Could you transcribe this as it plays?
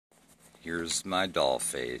Here's my doll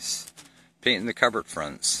face. Painting the cupboard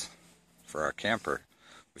fronts for our camper.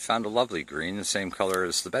 We found a lovely green, the same color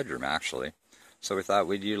as the bedroom actually. So we thought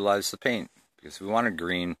we'd utilize the paint because we wanted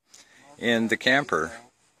green in the camper.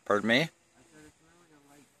 Pardon me?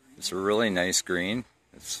 It's a really nice green.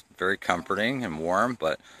 It's very comforting and warm,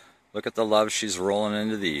 but look at the love she's rolling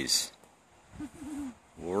into these.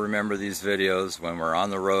 We'll remember these videos when we're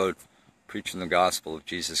on the road preaching the gospel of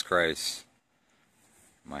Jesus Christ.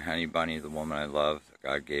 My honey bunny, the woman I love, that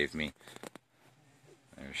God gave me.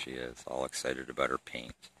 There she is, all excited about her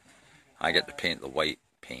paint. I get to paint the white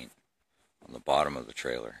paint on the bottom of the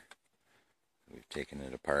trailer. We've taken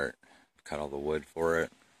it apart, cut all the wood for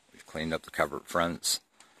it. We've cleaned up the cupboard fronts.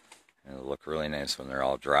 And it'll look really nice when they're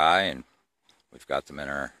all dry, and we've got them in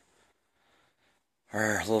our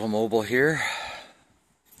little mobile here,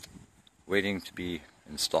 waiting to be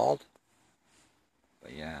installed.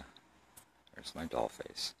 But yeah, there's my doll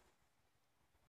face.